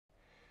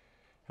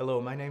Hello,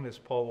 my name is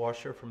Paul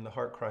Washer from the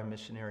Heart Cry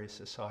Missionary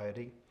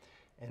Society,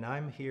 and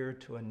I'm here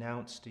to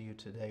announce to you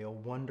today a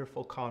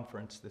wonderful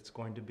conference that's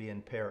going to be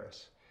in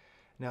Paris.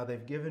 Now,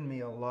 they've given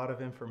me a lot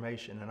of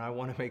information, and I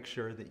want to make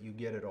sure that you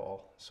get it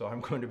all, so I'm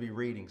going to be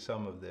reading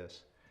some of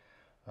this.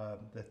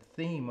 The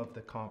theme of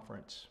the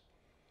conference,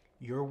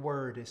 your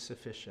word is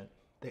sufficient,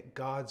 that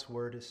God's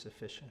word is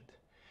sufficient.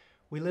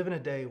 We live in a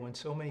day when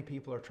so many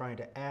people are trying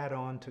to add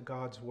on to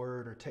God's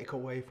word or take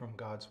away from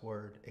God's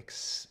word,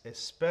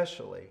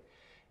 especially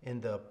in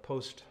the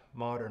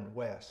postmodern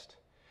West.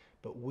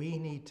 But we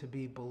need to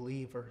be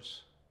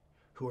believers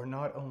who are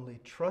not only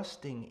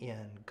trusting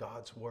in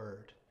God's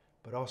word,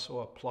 but also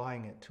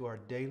applying it to our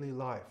daily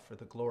life for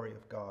the glory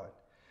of God.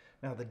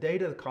 Now, the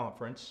date of the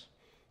conference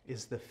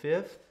is the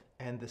 5th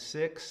and the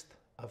 6th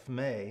of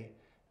May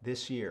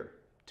this year,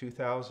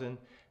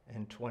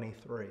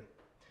 2023.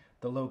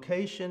 The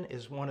location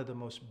is one of the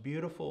most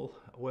beautiful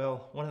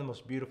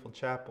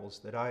chapels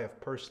that I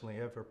have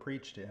personally ever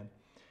preached in.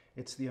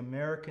 It's the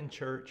American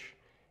Church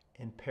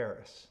in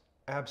Paris.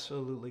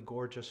 Absolutely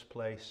gorgeous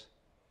place.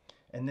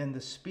 And then the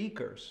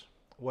speakers,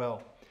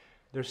 well,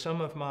 there's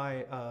some of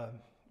my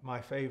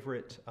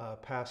favorite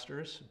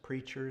pastors,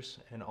 preachers,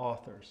 and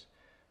authors.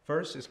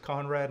 First is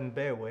Conrad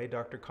Mbewe,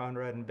 Dr.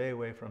 Conrad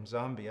Mbewe from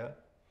Zambia,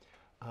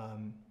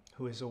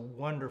 who is a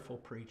wonderful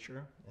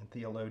preacher and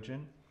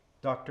theologian.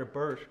 Dr.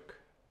 Burke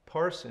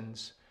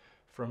Parsons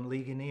from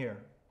Ligonier.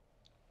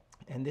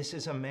 And this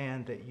is a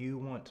man that you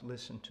want to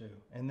listen to.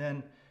 And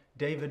then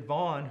David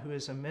Vaughan, who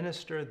is a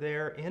minister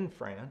there in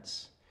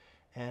France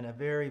and a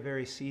very,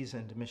 very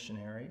seasoned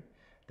missionary.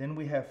 Then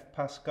we have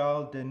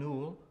Pascal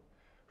Denoulle,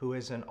 who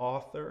is an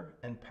author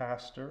and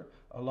pastor,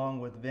 along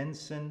with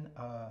Vincent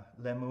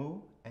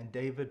Lemieux and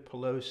David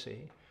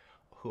Pelosi,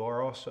 who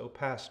are also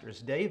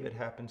pastors. David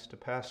happens to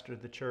pastor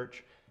the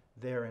church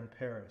there in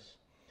Paris.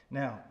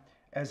 Now,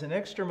 as an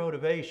extra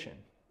motivation,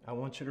 I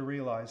want you to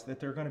realize that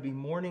there are going to be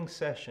morning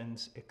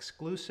sessions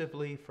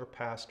exclusively for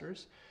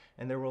pastors,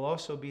 and there will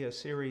also be a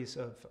series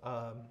of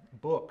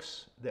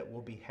books that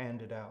will be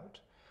handed out.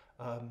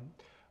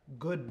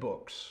 Good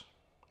books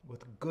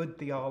with good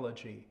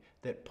theology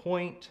that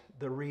point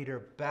the reader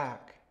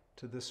back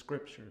to the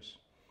scriptures.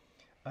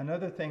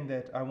 Another thing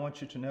that I want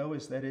you to know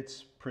is that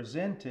it's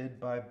presented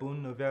by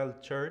Bonne Nouvelle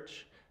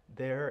Church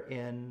there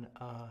in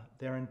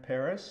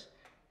Paris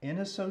in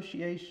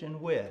association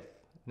with,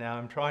 now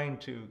I'm trying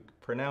to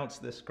pronounce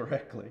this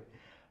correctly,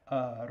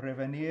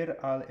 Revenir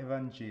à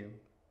l'Evangile.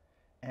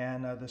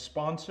 And the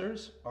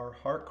sponsors are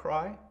Heart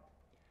Cry,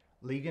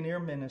 Ligonier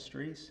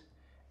Ministries,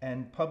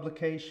 and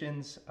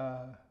publications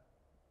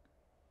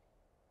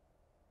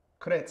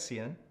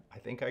Chrétien, I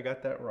think I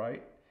got that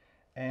right,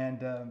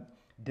 and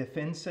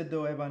Defensa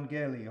do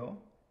Evangelio,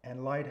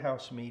 and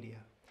Lighthouse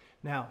Media.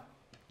 Now,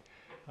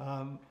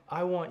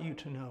 I want you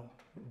to know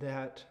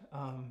that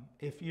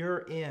if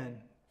you're in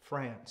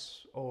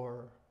France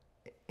or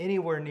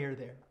anywhere near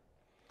there,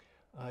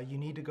 you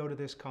need to go to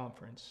this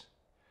conference.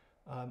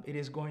 It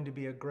is going to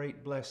be a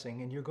great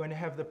blessing, and you're going to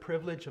have the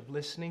privilege of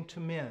listening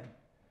to men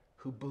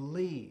who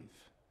believe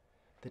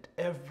that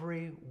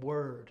every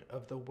word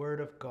of the Word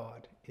of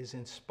God is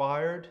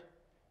inspired,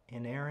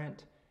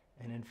 inerrant,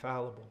 and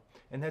infallible.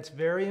 And that's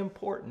very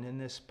important in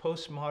this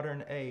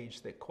postmodern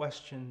age that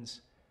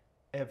questions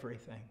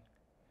everything.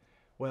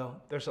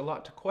 Well, there's a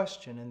lot to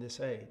question in this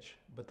age,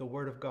 but the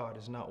Word of God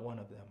is not one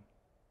of them.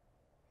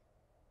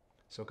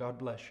 So God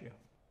bless you.